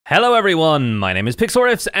Hello everyone, my name is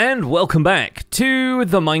Pixlriffs and welcome back to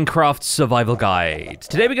the Minecraft Survival Guide.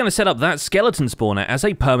 Today we're going to set up that skeleton spawner as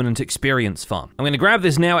a permanent experience farm. I'm going to grab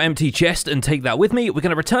this now empty chest and take that with me. We're going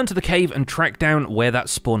to return to the cave and track down where that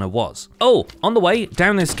spawner was. Oh, on the way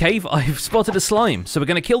down this cave I've spotted a slime, so we're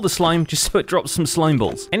going to kill the slime just so it drops some slime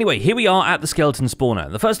balls. Anyway, here we are at the skeleton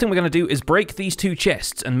spawner. The first thing we're going to do is break these two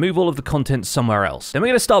chests and move all of the contents somewhere else. Then we're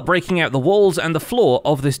going to start breaking out the walls and the floor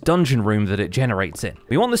of this dungeon room that it generates in.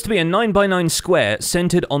 We want this to be a 9x9 square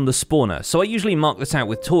centered on the spawner, so I usually mark this out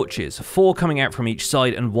with torches, 4 coming out from each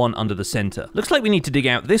side and 1 under the center. Looks like we need to dig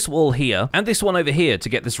out this wall here and this one over here to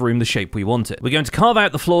get this room the shape we want it. We're going to carve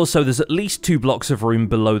out the floor so there's at least 2 blocks of room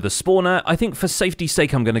below the spawner. I think for safety's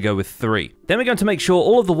sake I'm going to go with 3. Then we're going to make sure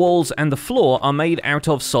all of the walls and the floor are made out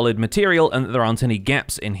of solid material and that there aren't any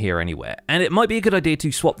gaps in here anywhere. And it might be a good idea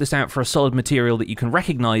to swap this out for a solid material that you can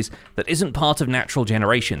recognize that isn't part of natural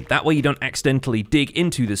generation. That way you don't accidentally dig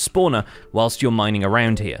into the spawner whilst you're mining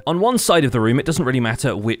around here. On one side of the room, it doesn't really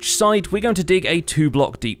matter which side, we're going to dig a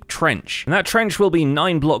 2-block deep trench. And that trench will be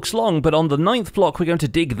 9 blocks long, but on the 9th block, we're going to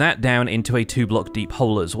dig that down into a 2-block deep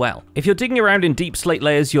hole as well. If you're digging around in deep slate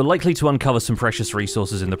layers, you're likely to uncover some precious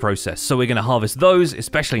resources in the process, so we're going to harvest those,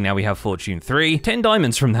 especially now we have Fortune 3. 10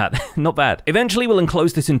 diamonds from that, not bad. Eventually, we'll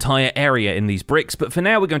enclose this entire area in these bricks, but for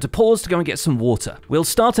now, we're going to pause to go and get some water. We'll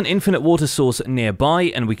start an infinite water source nearby,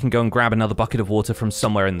 and we can go and grab another bucket of water from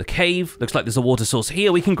somewhere in the cave. Looks like there's a water source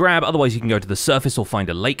here we can grab, otherwise you can go to the surface or find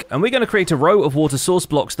a lake. And we're going to create a row of water source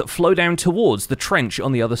blocks that flow down towards the trench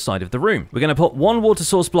on the other side of the room. We're going to put 1 water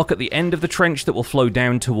source block at the end of the trench that will flow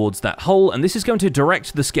down towards that hole, and this is going to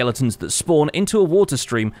direct the skeletons that spawn into a water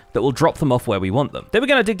stream that will drop them off where we want them. Then we're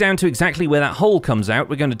going to dig down to exactly where that hole comes out.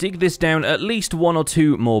 We're going to dig this down at least 1 or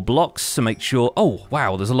 2 more blocks to make sure... Oh,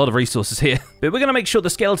 wow, there's a lot of resources here. But we're going to make sure the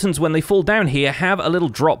skeletons, when they fall down here, have a little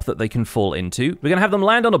drop that they can fall into. We're going to have them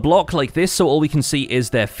land on a block like this, so all we can see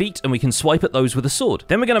is their feet, and we can swipe at those with a sword.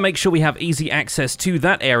 Then we're going to make sure we have easy access to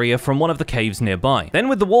that area from one of the caves nearby. Then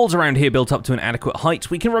with the walls around here built up to an adequate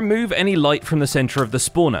height, we can remove any light from the center of the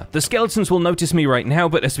spawner. The skeletons will notice me right now,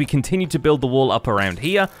 but as we continue to build the wall up around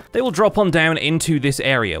here, they will drop on down into this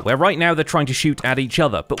area, where right now they're trying to shoot at each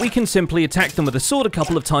other, but we can simply attack them with a sword a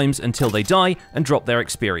couple of times until they die and drop their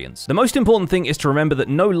experience. The most important thing is to remember that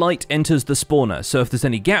no light enters the spawner, so if there's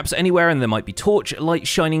any gaps anywhere and there might be torch light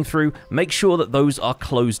shining through, make sure that those are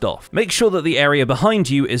closed off. Make sure that the area behind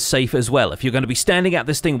you is safe as well. If you're going to be standing at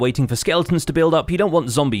this thing waiting for skeletons to build up, you don't want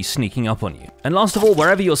zombies sneaking up on you. And last of all,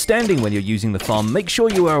 wherever you're standing when you're using the farm, make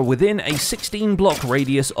sure you are within a 16-block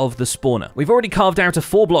radius of the spawner. We've already carved out a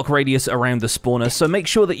 4-block radius around the spawner, so make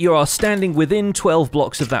sure that you are standing within 12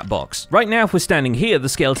 blocks of that box. Right now, if we're standing here, the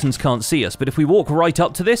skeletons can't see us, but if we walk right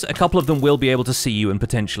up to this, a couple of them will be able to see you and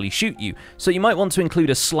potentially shoot you. So you might want to include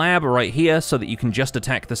a slab right here so that you can just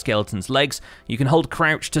attack the skeleton's legs. You can hold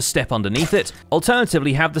crouch to step underneath it.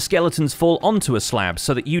 Alternatively, have the skeletons fall onto a slab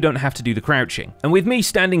so that you don't have to do the crouching. And with me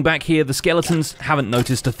standing back here, the skeletons haven't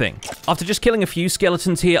noticed a thing. After just killing a few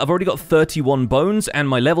skeletons here, I've already got 31 bones and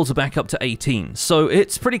my levels are back up to 18. So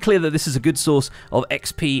it's pretty clear that this is a good source of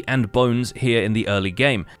XP and bones here in the early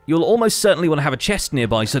game. You'll almost certainly want to have a chest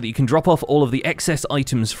nearby so that you can drop off all of the excess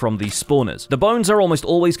items from these spawners. The bones are almost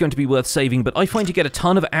always going to be worth saving, but I find you get a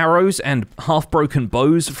ton of arrows and half-broken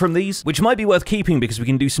bows from these, which might be worth keeping because we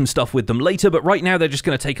can do some stuff with them later, but right now they're just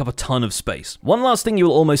going to take up a ton of space. One last thing you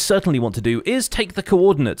will almost certainly want to do is take the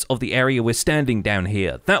coordinates of the area we're standing down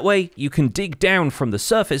here. That way, you can dig down from the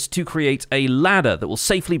surface to create a ladder that will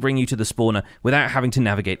safely bring you to the spawner without having to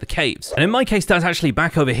navigate the caves. And in my case, that's actually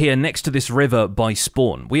back over here next to this river by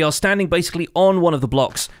spawn. We are standing basically on one of the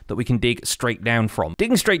blocks that we can dig straight down from.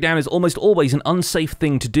 Digging straight down is almost always an unsafe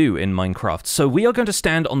thing to do in Minecraft, so we are going to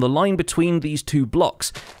stand on the line between these 2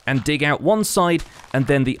 blocks and dig out one side and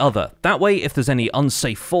then the other. That way, if there's any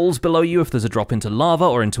unsafe falls below you, if there's a drop into lava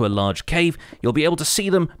or into a large cave, you'll be able to see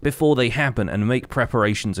them before they happen and make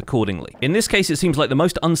preparations accordingly. In this case, it seems like the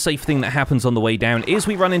most unsafe thing that happens on the way down is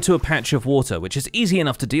we run into a patch of water, which is easy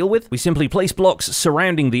enough to deal with. We simply place blocks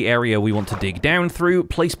surrounding the area we want to dig down through,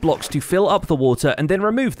 place blocks to fill up the water, and then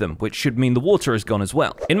remove them, which should mean the water is gone as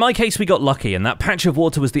well. In my case, we got lucky, and that patch of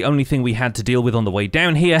water was the only thing we had to deal with on the way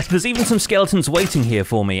down here. There's even some skeletons waiting here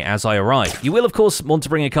for me as I arrive. You will, of course, want to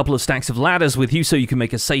bring a couple of stacks of ladders with you so you can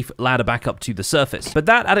make a safe ladder back up to the surface. But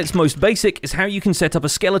that, at its most basic, is how you can set up a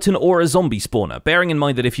skeleton or a zombie spawner, bearing in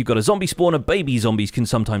mind that if you've got a zombie spawner, baby zombies can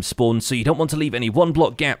sometimes spawn, so you don't want to leave any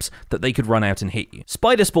 1-block gaps that they could run out and hit you.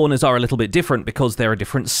 Spider spawners are a little bit different because they're a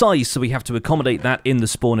different size, so we have to accommodate that in the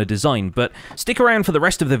spawner design, but stick around for the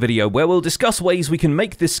rest of the video where we'll discuss ways we can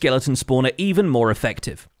make this skeleton spawner even more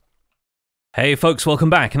effective. Hey folks, welcome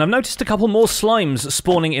back, and I've noticed a couple more slimes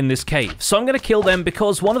spawning in this cave, so I'm going to kill them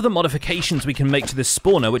because one of the modifications we can make to this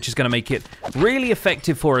spawner, which is going to make it really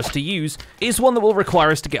effective for us to use, is one that will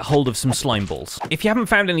require us to get hold of some slime balls. If you haven't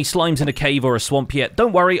found any slimes in a cave or a swamp yet,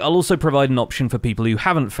 don't worry, I'll also provide an option for people who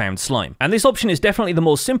haven't found slime. And this option is definitely the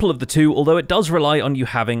more simple of the two, although it does rely on you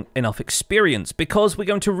having enough experience, because we're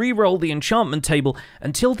going to re-roll the enchantment table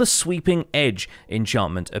until the Sweeping Edge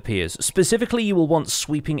enchantment appears. Specifically, you will want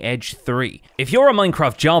Sweeping Edge 3. If you're a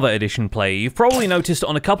Minecraft Java Edition player, you've probably noticed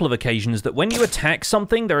on a couple of occasions that when you attack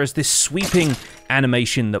something, there is this sweeping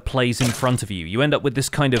animation that plays in front of you. You end up with this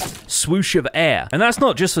kind of swoosh of air. And that's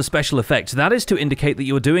not just for special effects, that is to indicate that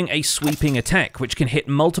you're doing a sweeping attack, which can hit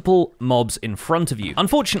multiple mobs in front of you.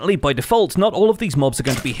 Unfortunately, by default, not all of these mobs are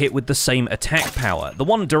going to be hit with the same attack power. The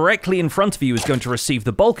one directly in front of you is going to receive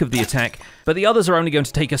the bulk of the attack, but the others are only going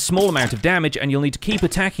to take a small amount of damage, and you'll need to keep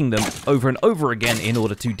attacking them over and over again in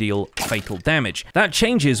order to deal fatal damage. That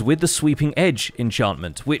changes with the Sweeping Edge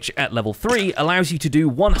enchantment, which at level 3 allows you to do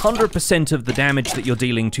 100% of the damage that you're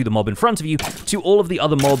dealing to the mob in front of you to all of the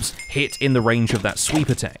other mobs hit in the range of that sweep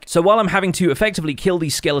attack. So while I'm having to effectively kill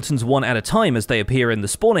these skeletons one at a time as they appear in the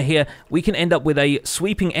spawner here, we can end up with a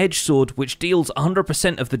Sweeping Edge sword which deals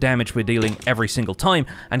 100% of the damage we're dealing every single time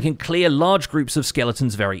and can clear large groups of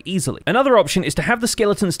skeletons very easily. Another option is to have the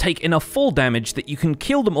skeletons take enough fall damage that you can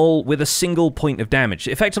kill them all with a single point of damage,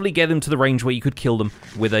 effectively get them to the range where you could kill them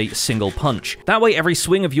with a single punch. That way every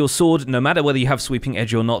swing of your sword, no matter whether you have Sweeping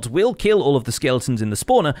Edge or not, will kill all of the skeletons in the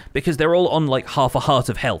spawner because they're all on like half a heart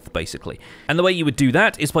of health basically. And the way you would do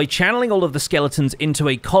that is by channeling all of the skeletons into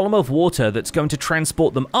a column of water that's going to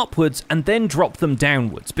transport them upwards and then drop them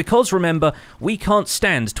downwards, because remember, we can't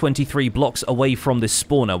stand 23 blocks away from this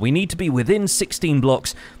spawner. We need to be within 16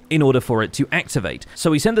 blocks in order for it to activate.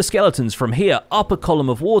 So we send the skeletons from here up a column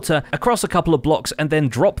of water, across a couple of blocks, and then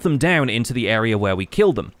drop them down into the area where we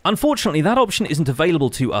kill them. Unfortunately, that option isn't available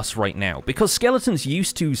to us right now, because skeletons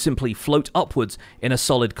used to simply float upwards in a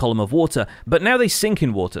solid column of water, but now they sink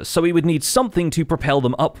in water, so we would need something to propel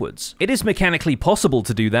them upwards. It is mechanically possible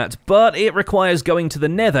to do that, but it requires going to the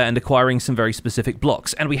Nether and acquiring some very specific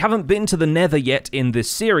blocks, and we haven't been to the Nether yet in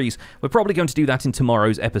this series. We're probably going to do that in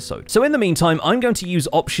tomorrow's episode. So in the meantime, I'm going to use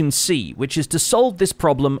option C, which is to solve this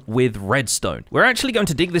problem with redstone. We're actually going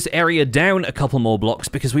to dig this area down a couple more blocks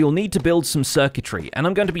because we will need to build some circuitry, and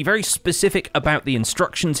I'm going to be very specific about the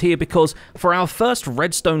instructions here because for our first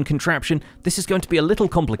redstone contraption, this is going to be a little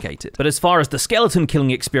complicated. But as far as the skeleton killing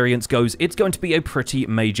experience goes, it's going to be a pretty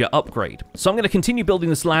major upgrade. So I'm going to continue building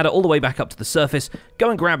this ladder all the way back up to the surface, go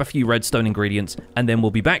and grab a few redstone ingredients, and then we'll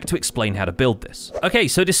be back to explain how to build this. Okay,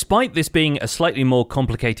 so despite this being a slightly more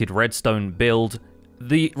complicated redstone build,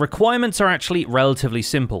 the requirements are actually relatively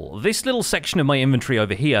simple. This little section of my inventory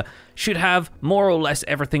over here should have more or less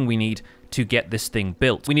everything we need to get this thing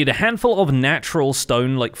built. We need a handful of natural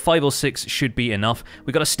stone, like 5 or 6 should be enough.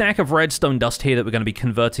 We've got a stack of redstone dust here that we're going to be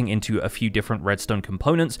converting into a few different redstone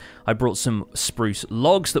components. I brought some spruce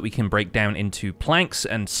logs that we can break down into planks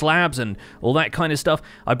and slabs and all that kind of stuff.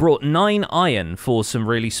 I brought 9 iron for some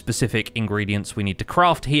really specific ingredients we need to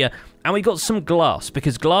craft here. And we got some glass,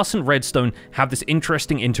 because glass and redstone have this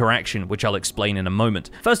interesting interaction, which I'll explain in a moment.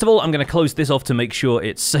 First of all, I'm going to close this off to make sure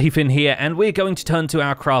it's safe in here, and we're going to turn to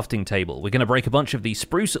our crafting table. We're going to break a bunch of these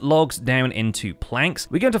spruce logs down into planks.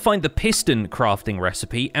 We're going to find the piston crafting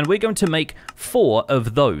recipe, and we're going to make 4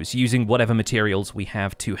 of those using whatever materials we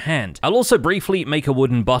have to hand. I'll also briefly make a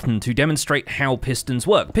wooden button to demonstrate how pistons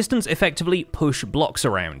work. Pistons effectively push blocks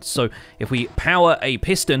around, so if we power a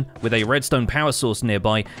piston with a redstone power source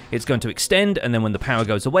nearby, it's going to extend, and then when the power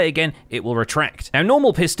goes away again, it will retract. Now,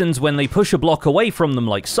 normal pistons, when they push a block away from them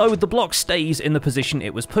like so, the block stays in the position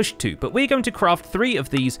it was pushed to, but we're going to craft 3 of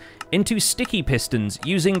these into sticky pistons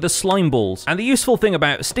using the slime balls. And the useful thing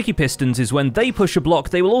about sticky pistons is when they push a block,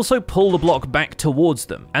 they will also pull the block back towards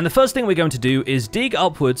them. And the first thing we're going to do is dig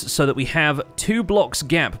upwards so that we have 2 blocks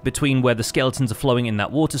gap between where the skeletons are flowing in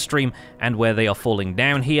that water stream and where they are falling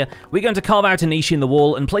down here. We're going to carve out a niche in the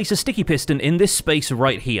wall and place a sticky piston in this space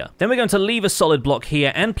right here. Then we're going to leave a solid block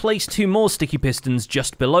here and place 2 more sticky pistons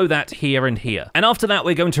just below that, here and here. And after that,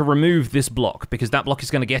 we're going to remove this block, because that block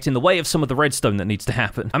is going to get in the way of some of the redstone that needs to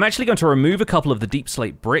happen. I'm actually going to remove a couple of the deep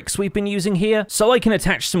slate bricks we've been using here, so I can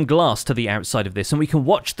attach some glass to the outside of this, and we can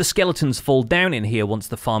watch the skeletons fall down in here once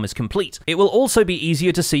the farm is complete. It will also be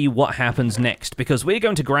easier to see what happens next, because we're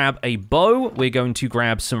going to grab a bow, we're going to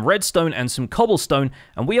grab some redstone and some cobblestone,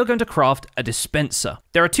 and we are going to craft a dispenser.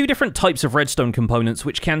 There are 2 different types of redstone components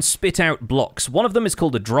which can spit out blocks. One of them is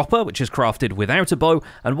called a dropper, which is crafted without a bow,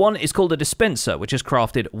 and one is called a dispenser, which is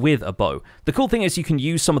crafted with a bow. The cool thing is you can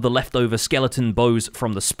use some of the leftover skeleton bows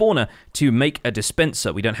from the spawner to make a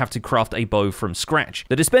dispenser. We don't have to craft a bow from scratch.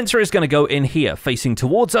 The dispenser is going to go in here, facing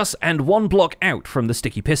towards us, and 1 block out from the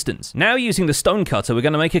sticky pistons. Now, using the stone cutter, we're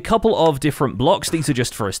going to make a couple of different blocks. These are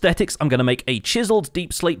just for aesthetics. I'm going to make a chiseled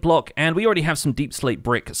deep slate block, and we already have some deep slate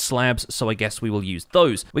brick slabs, so I guess we will use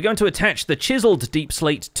those. We're going to attach the chiseled deep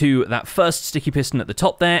slate to that first sticky piston at the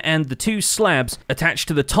top there, and the 2 slabs attached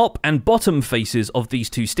to the top and bottom faces of these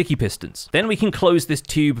 2 sticky pistons. Then we can close this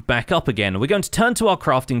tube back up again. We're going to turn to our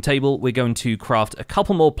crafting table. We're going to craft a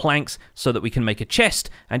couple more planks so that we can make a chest,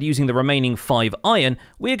 and using the remaining 5 iron,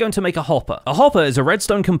 we are going to make a hopper. A hopper is a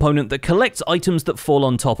redstone component that collects items that fall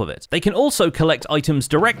on top of it. They can also collect items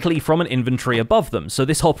directly from an inventory above them, so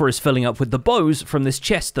this hopper is filling up with the bows from this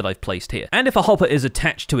chest that I've placed here. And if a hopper is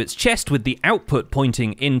attached to its chest with the output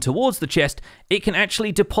pointing in towards the chest, it can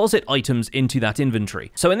actually deposit items into that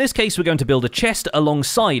inventory. So in this case, we're going to build a chest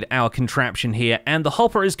alongside our contraption here, and the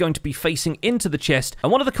hopper is going to be facing into the chest.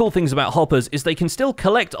 And one of the cool things about hoppers is they can still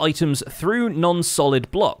collect items through non-solid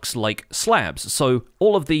blocks like slabs. So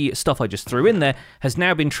all of the stuff I just threw in there has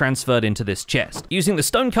now been transferred into this chest. Using the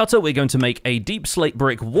stone cutter, we're going to make a deep slate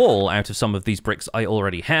brick wall out of some of these bricks I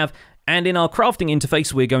already have. And in our crafting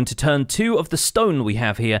interface, we're going to turn 2 of the stone we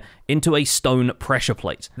have here into a stone pressure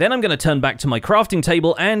plate. Then I'm going to turn back to my crafting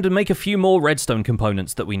table and make a few more redstone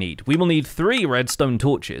components that we need. We will need 3 redstone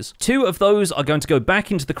torches. 2 of those are going to go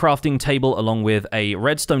back into the crafting table along with a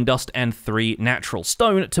redstone dust and 3 natural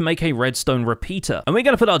stone to make a redstone repeater. And we're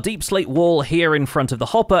going to put our deep slate wall here in front of the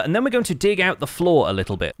hopper, and then we're going to dig out the floor a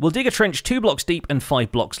little bit. We'll dig a trench 2 blocks deep and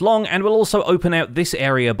 5 blocks long, and we'll also open out this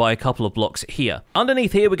area by a couple of blocks here.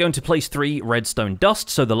 Underneath here, we're going to place 3 redstone dust,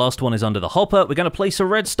 so the last one is under the hopper. We're going to place a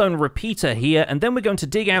redstone repeater here, and then we're going to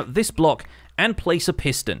dig out this block and place a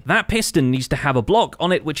piston. That piston needs to have a block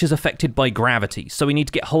on it which is affected by gravity, so we need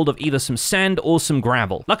to get hold of either some sand or some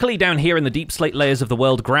gravel. Luckily, down here in the deep slate layers of the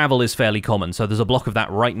world, gravel is fairly common, so there's a block of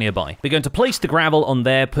that right nearby. We're going to place the gravel on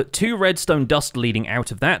there, put 2 redstone dust leading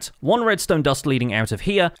out of that, 1 redstone dust leading out of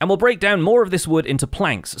here, and we'll break down more of this wood into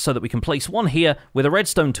planks so that we can place one here with a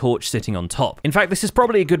redstone torch sitting on top. In fact, this is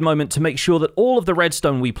probably a good moment to make sure that all of the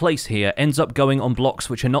redstone we place here ends up going on blocks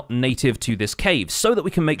which are not native to this cave, so that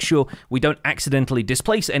we can make sure we don't accidentally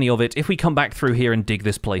displace any of it if we come back through here and dig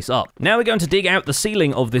this place up. Now we're going to dig out the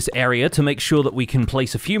ceiling of this area to make sure that we can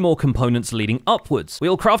place a few more components leading upwards.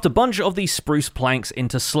 We'll craft a bunch of these spruce planks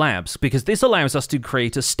into slabs, because this allows us to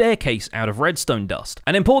create a staircase out of redstone dust.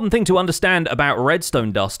 An important thing to understand about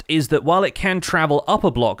redstone dust is that while it can travel up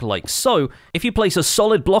a block like so, if you place a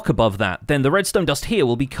solid block above that, then the redstone dust here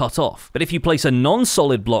will be cut off. But if you place a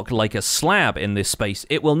non-solid block like a slab in this space,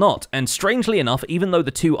 it will not. And strangely enough, even though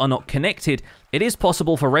the 2 are not connected, it is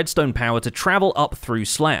possible for redstone power to travel up through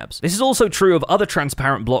slabs. This is also true of other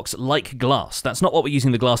transparent blocks like glass. That's not what we're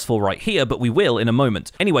using the glass for right here, but we will in a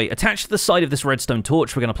moment. Anyway, attached to the side of this redstone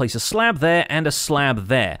torch, we're going to place a slab there and a slab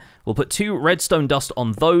there. We'll put 2 redstone dust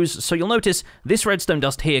on those, so you'll notice this redstone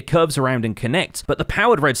dust here curves around and connects, but the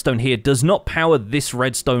powered redstone here does not power this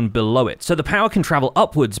redstone below it. So the power can travel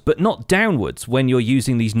upwards, but not downwards when you're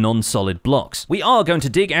using these non-solid blocks. We are going to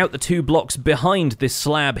dig out the 2 blocks behind this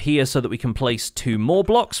slab here so that we can place 2 more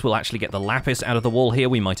blocks. We'll actually get the lapis out of the wall here,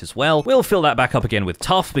 we might as well. We'll fill that back up again with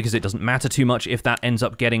tuff, because it doesn't matter too much if that ends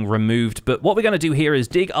up getting removed, but what we're going to do here is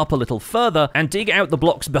dig up a little further and dig out the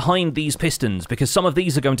blocks behind these pistons, because some of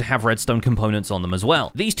these are going to have redstone components on them as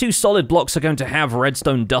well. These 2 solid blocks are going to have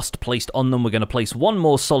redstone dust placed on them. We're going to place 1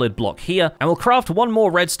 more solid block here, and we'll craft 1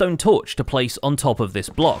 more redstone torch to place on top of this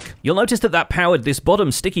block. You'll notice that that powered this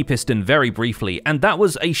bottom sticky piston very briefly, and that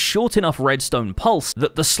was a short enough redstone pulse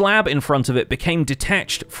that the slab in front of it became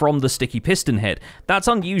detached from the sticky piston head. That's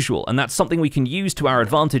unusual, and that's something we can use to our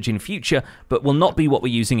advantage in future, but will not be what we're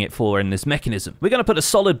using it for in this mechanism. We're going to put a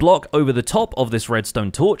solid block over the top of this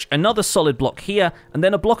redstone torch, another solid block here, and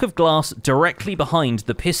then a block of glass directly behind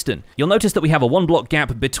the piston. You'll notice that we have a 1 block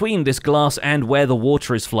gap between this glass and where the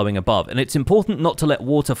water is flowing above, and it's important not to let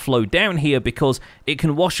water flow down here because it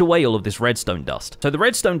can wash away all of this redstone dust. So the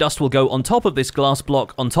redstone dust will go on top of this glass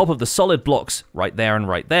block, on top of the solid blocks right there,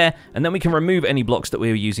 and then we can remove any blocks that we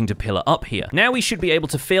were using to pillar up here. Now we should be able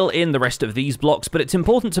to fill in the rest of these blocks, but it's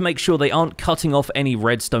important to make sure they aren't cutting off any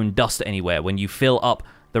redstone dust anywhere when you fill up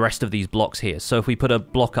the rest of these blocks here. So if we put a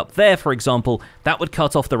block up there, for example, that would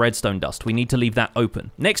cut off the redstone dust. We need to leave that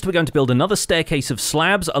open. Next, we're going to build another staircase of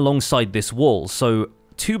slabs alongside this wall. So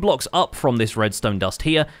 2 blocks up from this redstone dust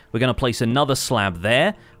here, we're going to place another slab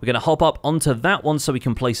there. We're going to hop up onto that one so we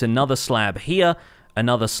can place another slab here,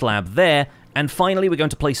 another slab there, and finally, we're going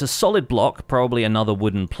to place a solid block, probably another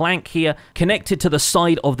wooden plank here, connected to the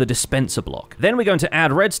side of the dispenser block. Then we're going to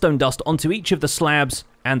add redstone dust onto each of the slabs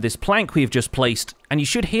and this plank we've just placed, and you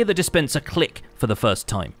should hear the dispenser click for the first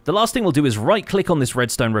time. The last thing we'll do is right-click on this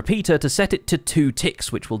redstone repeater to set it to 2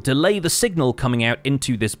 ticks, which will delay the signal coming out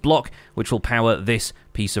into this block, which will power this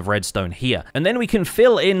piece of redstone here. And then we can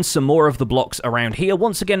fill in some more of the blocks around here,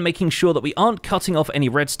 once again making sure that we aren't cutting off any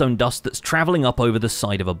redstone dust that's traveling up over the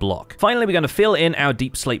side of a block. Finally, we're going to fill in our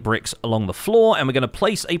deep slate bricks along the floor, and we're going to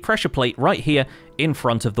place a pressure plate right here in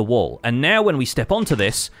front of the wall. And now when we step onto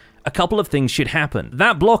this, a couple of things should happen.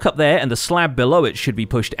 That block up there and the slab below it should be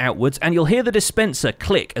pushed outwards, and you'll hear the dispenser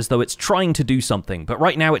click as though it's trying to do something, but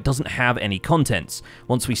right now it doesn't have any contents.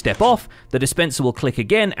 Once we step off, the dispenser will click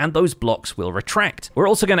again and those blocks will retract. We're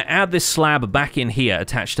also going to add this slab back in here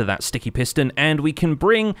attached to that sticky piston, and we can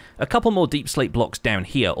bring a couple more deep slate blocks down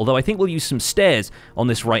here, although I think we'll use some stairs on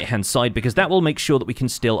this right hand side because that will make sure that we can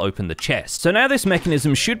still open the chest. So now this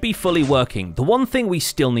mechanism should be fully working. The one thing we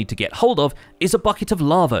still need to get hold of is a bucket of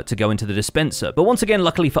lava to go into the dispenser. But once again,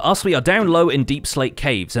 luckily for us, we are down low in deep slate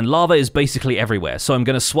caves, and lava is basically everywhere. So I'm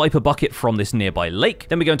going to swipe a bucket from this nearby lake.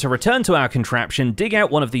 Then we're going to return to our contraption, dig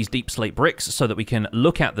out one of these deep slate bricks so that we can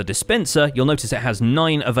look at the dispenser. You'll notice it has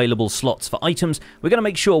 9 available slots for items. We're going to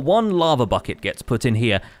make sure 1 lava bucket gets put in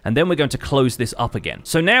here, and then we're going to close this up again.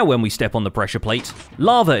 So now when we step on the pressure plate,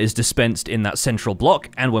 lava is dispensed in that central block,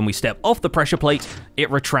 and when we step off the pressure plate,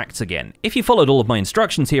 it retracts again. If you followed all of my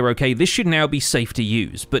instructions here, okay, this should now be safe to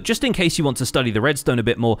use. But just in case you want to study the redstone a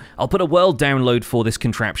bit more, I'll put a world download for this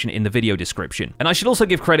contraption in the video description. And I should also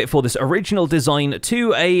give credit for this original design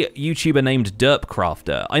to a YouTuber named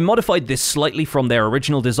Derpcrafturr. I modified this slightly from their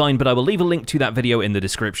original design, but I will leave a link to that video in the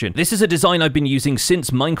description. This is a design I've been using since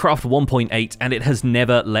Minecraft 1.8, and it has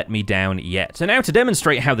never let me down yet. So now to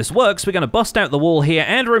demonstrate how this works, we're going to bust out the wall here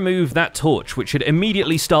and remove that torch, which should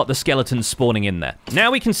immediately start the skeletons spawning in there. Now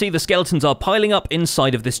we can see the skeletons are piling up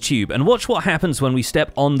inside of this tube, and watch what happens when we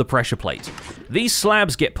step on the pressure plate. These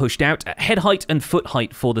slabs get pushed out at head height and foot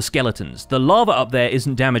height for the skeletons. The lava up there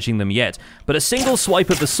isn't damaging them yet, but a single swipe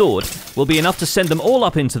of the sword will be enough to send them all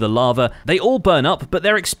up into the lava. They all burn up, but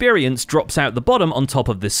their experience drops out the bottom on top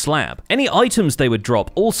of this slab. Any items they would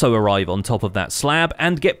drop also arrive on top of that slab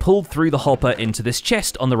and get pulled through the hopper into this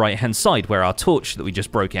chest on the right hand side where our torch that we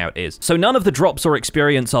just broke out is. So none of the drops or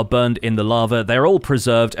experience are burned in the lava, they're all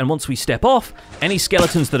preserved, and once we step off, any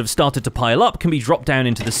skeletons that have started to pile up can be dropped down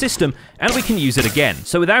into the system, and we can use it again.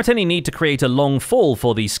 So without any need to create a long fall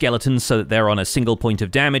for these skeletons so that they're on a single point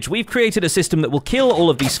of damage, we've created a system that will kill all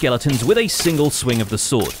of these skeletons with a single swing of the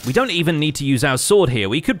sword. We don't even need to use our sword here.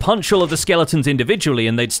 We could punch all of the skeletons individually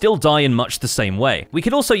and they'd still die in much the same way. We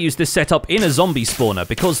could also use this setup in a zombie spawner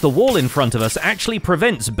because the wall in front of us actually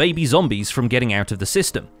prevents baby zombies from getting out of the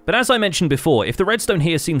system. But as I mentioned before, if the redstone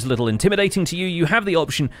here seems a little intimidating to you, you have the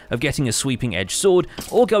option of getting a sweeping edge sword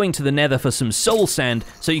or going to the nether for some soul sand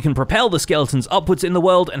so you can propel the skeletons upwards in the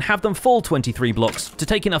world and have them fall 23 blocks to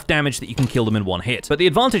take enough damage that you can kill them in one hit. But the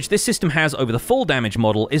advantage this system has over the fall damage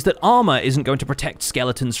model is that armor isn't going to protect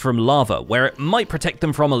skeletons from lava, where it might protect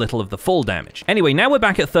them from a little of the fall damage. Anyway, now we're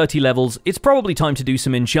back at 30 levels, it's probably time to do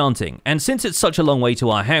some enchanting, and since it's such a long way to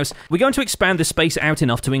our house, we're going to expand the space out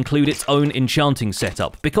enough to include its own enchanting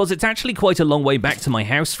setup, because it's actually quite a long way back to my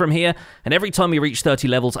house from here, and every time we reach 30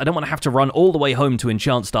 levels, I don't want to have to run all the way home to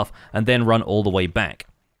enchant stuff and then run all the way back.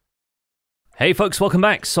 Hey folks, welcome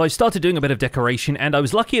back. So I started doing a bit of decoration and I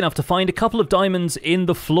was lucky enough to find a couple of diamonds in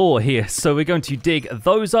the floor here. So we're going to dig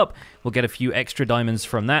those up. We'll get a few extra diamonds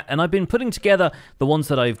from that. And I've been putting together the ones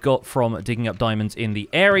that I've got from digging up diamonds in the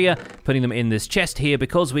area, putting them in this chest here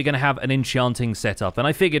because we're going to have an enchanting setup. And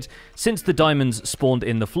I figured since the diamonds spawned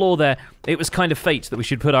in the floor there, it was kind of fate that we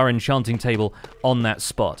should put our enchanting table on that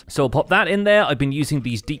spot. So I'll pop that in there. I've been using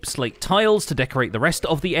these deep slate tiles to decorate the rest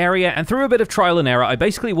of the area. And through a bit of trial and error, I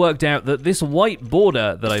basically worked out that this white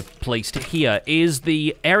border that I've placed here is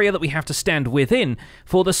the area that we have to stand within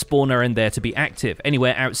for the spawner in there to be active.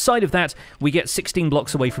 Anywhere outside of that, we get 16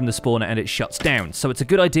 blocks away from the spawner and it shuts down. So it's a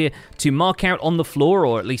good idea to mark out on the floor,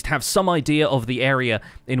 or at least have some idea of the area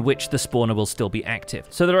in which the spawner will still be active.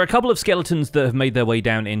 So there are a couple of skeletons that have made their way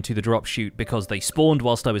down into the drop chute because they spawned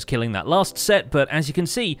whilst I was killing that last set, but as you can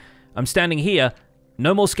see, I'm standing here.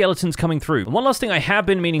 No more skeletons coming through. And one last thing I have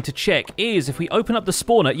been meaning to check is if we open up the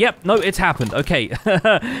spawner. Yep, no, it's happened. Okay.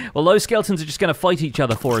 Well, those skeletons are just going to fight each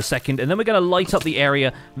other for a second, and then we're going to light up the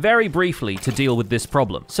area very briefly to deal with this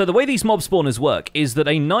problem. So the way these mob spawners work is that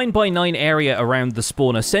a 9x9 area around the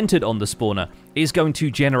spawner, centered on the spawner, is going to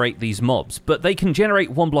generate these mobs, but they can generate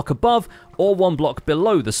one block above or one block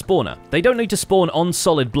below the spawner. They don't need to spawn on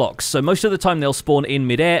solid blocks, so most of the time they'll spawn in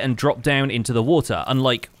midair and drop down into the water,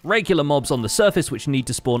 unlike regular mobs on the surface which need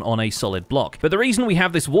to spawn on a solid block. But the reason we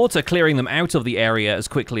have this water clearing them out of the area as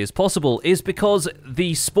quickly as possible is because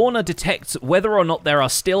the spawner detects whether or not there are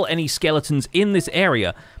still any skeletons in this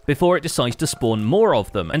area before it decides to spawn more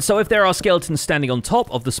of them. And so if there are skeletons standing on top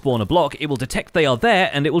of the spawner block, it will detect they are there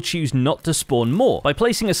and it will choose not to spawn more. By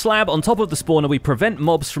placing a slab on top of the spawner, we prevent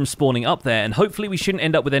mobs from spawning up there, and hopefully we shouldn't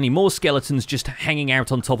end up with any more skeletons just hanging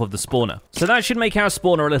out on top of the spawner. So that should make our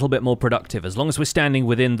spawner a little bit more productive, as long as we're standing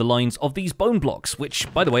within the lines of these bone blocks,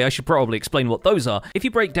 which, by the way, I should probably explain what those are. If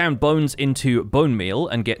you break down bones into bone meal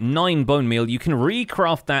and get 9 bone meal, you can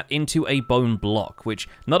recraft that into a bone block, which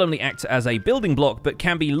not only acts as a building block, but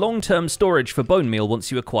can be long-term storage for bone meal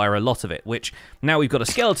once you acquire a lot of it, which, now we've got a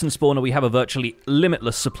skeleton spawner, we have a virtually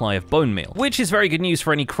limitless supply of bone meal, which is very good news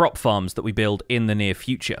for any crop farms that we build in the near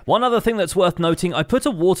future. One other thing that's worth noting, I put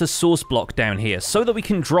a water source block down here so that we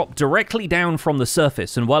can drop directly down from the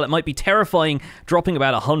surface, and while it might be terrifying dropping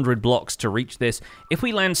about 100 blocks to reach this, if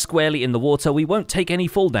we land squarely in the water, we won't take any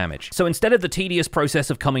fall damage. So instead of the tedious process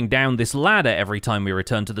of coming down this ladder every time we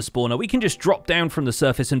return to the spawner, we can just drop down from the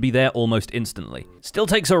surface and be there almost instantly. Still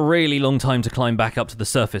takes a really long time to climb back up to the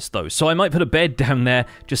surface though, so I might put a bed down there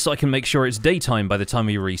just so I can make sure it's daytime by the time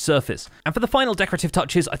we resurface. And for the final decorative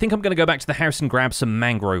touches, I think I'm going to go back to the house and grab some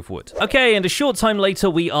mangrove wood. Okay, and a short time later,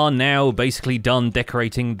 we are now basically done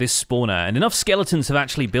decorating this spawner, and enough skeletons have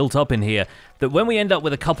actually built up in here that when we end up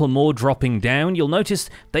with a couple more dropping down, you'll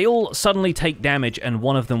notice they all suddenly take damage and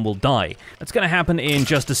one of them will die. That's going to happen in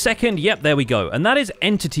just a second. Yep, there we go. And that is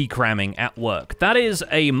entity cramming at work. That is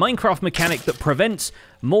a Minecraft mechanic that prevents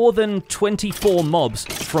more than 24 mobs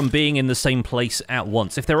from being in the same place at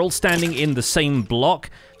once. If they're all standing in the same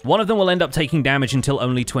block, one of them will end up taking damage until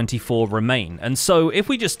only 24 remain. And so if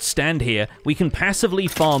we just stand here, we can passively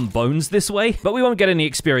farm bones this way, but we won't get any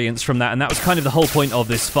experience from that, and that was kind of the whole point of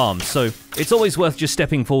this farm. So it's always worth just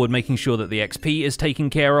stepping forward, making sure that the XP is taken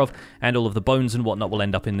care of, and all of the bones and whatnot will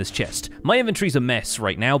end up in this chest. My inventory's a mess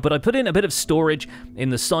right now, but I put in a bit of storage in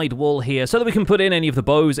the side wall here so that we can put in any of the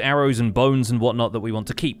bows, arrows, and bones and whatnot that we want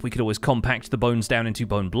to keep. We could always compact the bones down into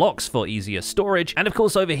bone blocks for easier storage. And of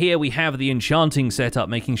course over here we have the enchanting setup,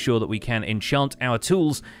 making sure that we can enchant our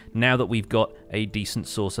tools now that we've got a decent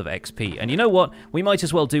source of XP. And you know what? We might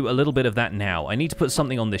as well do a little bit of that now. I need to put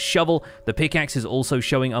something on this shovel. The pickaxe is also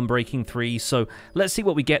showing Unbreaking 3, so let's see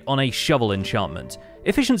what we get on a shovel enchantment.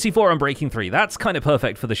 Efficiency 4 Unbreaking 3, that's kind of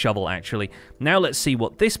perfect for the shovel actually. Now let's see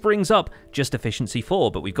what this brings up, just Efficiency 4,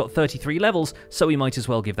 but we've got 33 levels, so we might as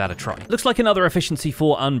well give that a try. Looks like another Efficiency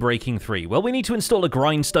 4 Unbreaking 3. Well, we need to install a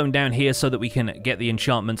grindstone down here so that we can get the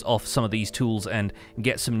enchantments off some of these tools and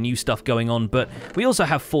get some new stuff going on, but we also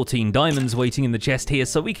have 14 diamonds waiting in the chest here,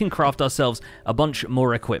 so we can craft ourselves a bunch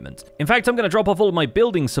more equipment. In fact, I'm going to drop off all of my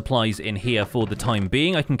building supplies in here for the time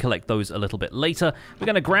being. I can collect those a little bit later. We're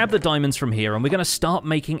going to grab the diamonds from here, and we're going to start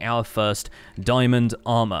making our first diamond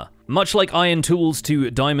armor. Much like iron tools to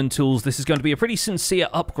diamond tools, this is going to be a pretty sincere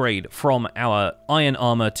upgrade from our iron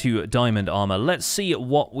armor to diamond armor. Let's see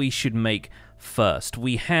what we should make first.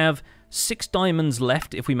 We have 6 diamonds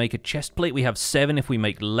left if we make a chest plate. We have 7 if we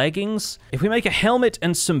make leggings. If we make a helmet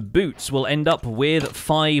and some boots, we'll end up with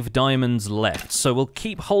 5 diamonds left. So we'll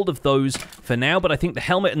keep hold of those for now, but I think the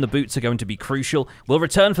helmet and the boots are going to be crucial. We'll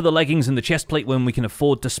return for the leggings and the chest plate when we can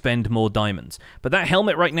afford to spend more diamonds. But that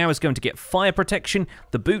helmet right now is going to get fire protection.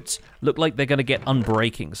 The boots look like they're going to get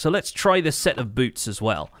unbreaking. So let's try this set of boots as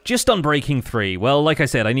well. Just Unbreaking 3. Well, like I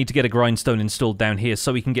said, I need to get a grindstone installed down here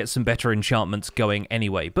so we can get some better enchantments going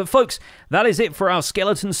anyway. But folks, that is it for our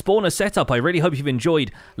skeleton spawner setup. I really hope you've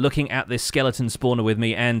enjoyed looking at this skeleton spawner with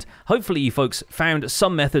me, and hopefully you folks found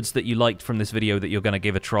some methods that you liked from this video that you're going to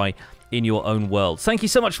give a try in your own world. Thank you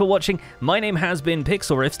so much for watching. My name has been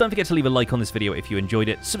Pixlriffs. Don't forget to leave a like on this video if you enjoyed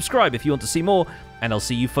it. Subscribe if you want to see more, and I'll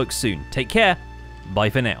see you folks soon. Take care. Bye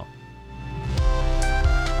for now.